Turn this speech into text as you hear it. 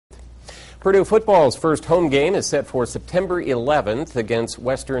Purdue football's first home game is set for September 11th against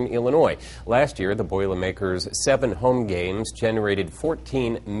Western Illinois. Last year, the Boilermakers' 7 home games generated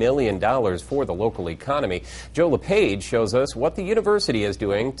 $14 million for the local economy. Joe LePage shows us what the university is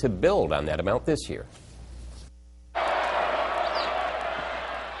doing to build on that amount this year.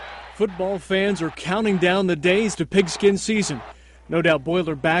 Football fans are counting down the days to pigskin season. No doubt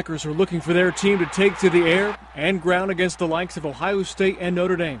Boiler backers are looking for their team to take to the air and ground against the likes of Ohio State and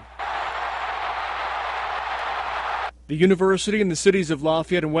Notre Dame. The university and the cities of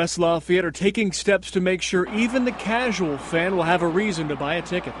Lafayette and West Lafayette are taking steps to make sure even the casual fan will have a reason to buy a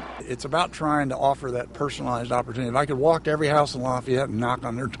ticket. It's about trying to offer that personalized opportunity. If I could walk to every house in Lafayette and knock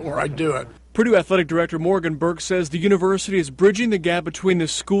on their door, I'd do it. Purdue Athletic Director Morgan Burke says the university is bridging the gap between the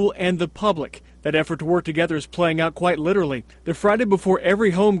school and the public. That effort to work together is playing out quite literally. The Friday before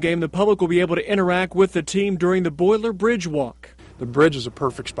every home game, the public will be able to interact with the team during the Boiler Bridge Walk. The bridge is a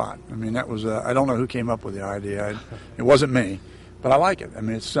perfect spot. I mean, that was, I don't know who came up with the idea. It wasn't me, but I like it. I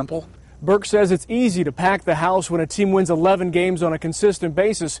mean, it's simple. Burke says it's easy to pack the house when a team wins 11 games on a consistent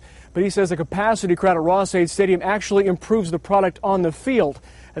basis, but he says the capacity crowd at Ross-Ade Stadium actually improves the product on the field,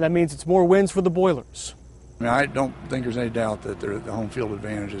 and that means it's more wins for the Boilers. I mean, I don't think there's any doubt that the home field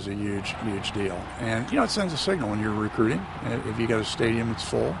advantage is a huge, huge deal. And, you know, it sends a signal when you're recruiting. If you got a stadium that's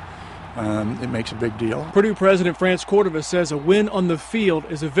full, it makes a big deal. Purdue President France Cordova says a win on the field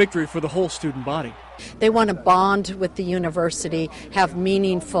is a victory for the whole student body. They want to bond with the university, have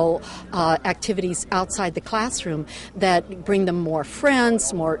meaningful activities outside the classroom that bring them more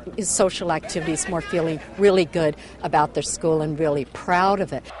friends, more social activities, more feeling really good about their school and really proud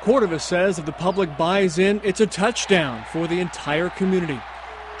of it. Cordova says if the public buys in, it's a touchdown for the entire community.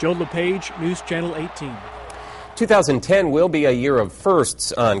 Joe LePage, News Channel 18. 2010 will be a year of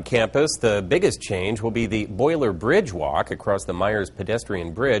firsts on campus. The biggest change will be the Boiler Bridge Walk across the Myers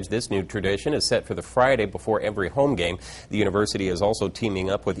Pedestrian Bridge. This new tradition is set for the Friday before every home game. The university is also teaming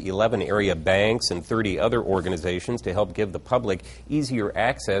up with 11 area banks and 30 other organizations to help give the public easier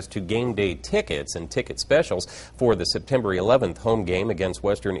access to game day tickets and ticket specials for the September 11th home game against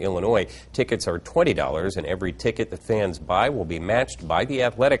Western Illinois. Tickets are $20, and every ticket that fans buy will be matched by the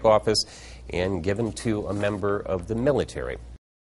athletic office and given to a member of the military.